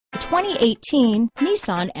2018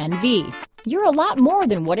 Nissan NV. You're a lot more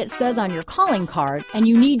than what it says on your calling card, and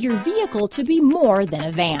you need your vehicle to be more than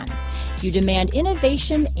a van. You demand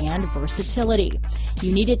innovation and versatility.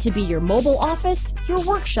 You need it to be your mobile office, your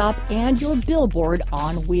workshop, and your billboard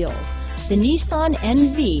on wheels. The Nissan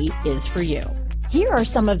NV is for you. Here are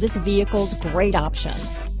some of this vehicle's great options: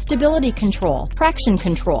 stability control, traction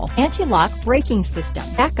control, anti-lock braking system,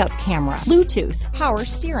 backup camera, Bluetooth, power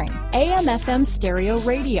steering, AM/FM stereo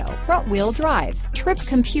radio, front wheel drive, trip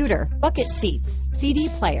computer, bucket seats, CD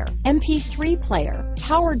player, MP3 player,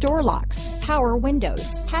 power door locks, power windows,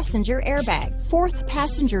 passenger airbag, fourth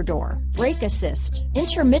passenger door, brake assist,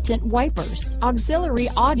 intermittent wipers, auxiliary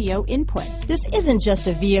audio input. This isn't just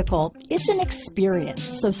a vehicle, it's an experience.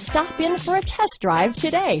 So stop in for a test drive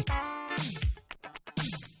today.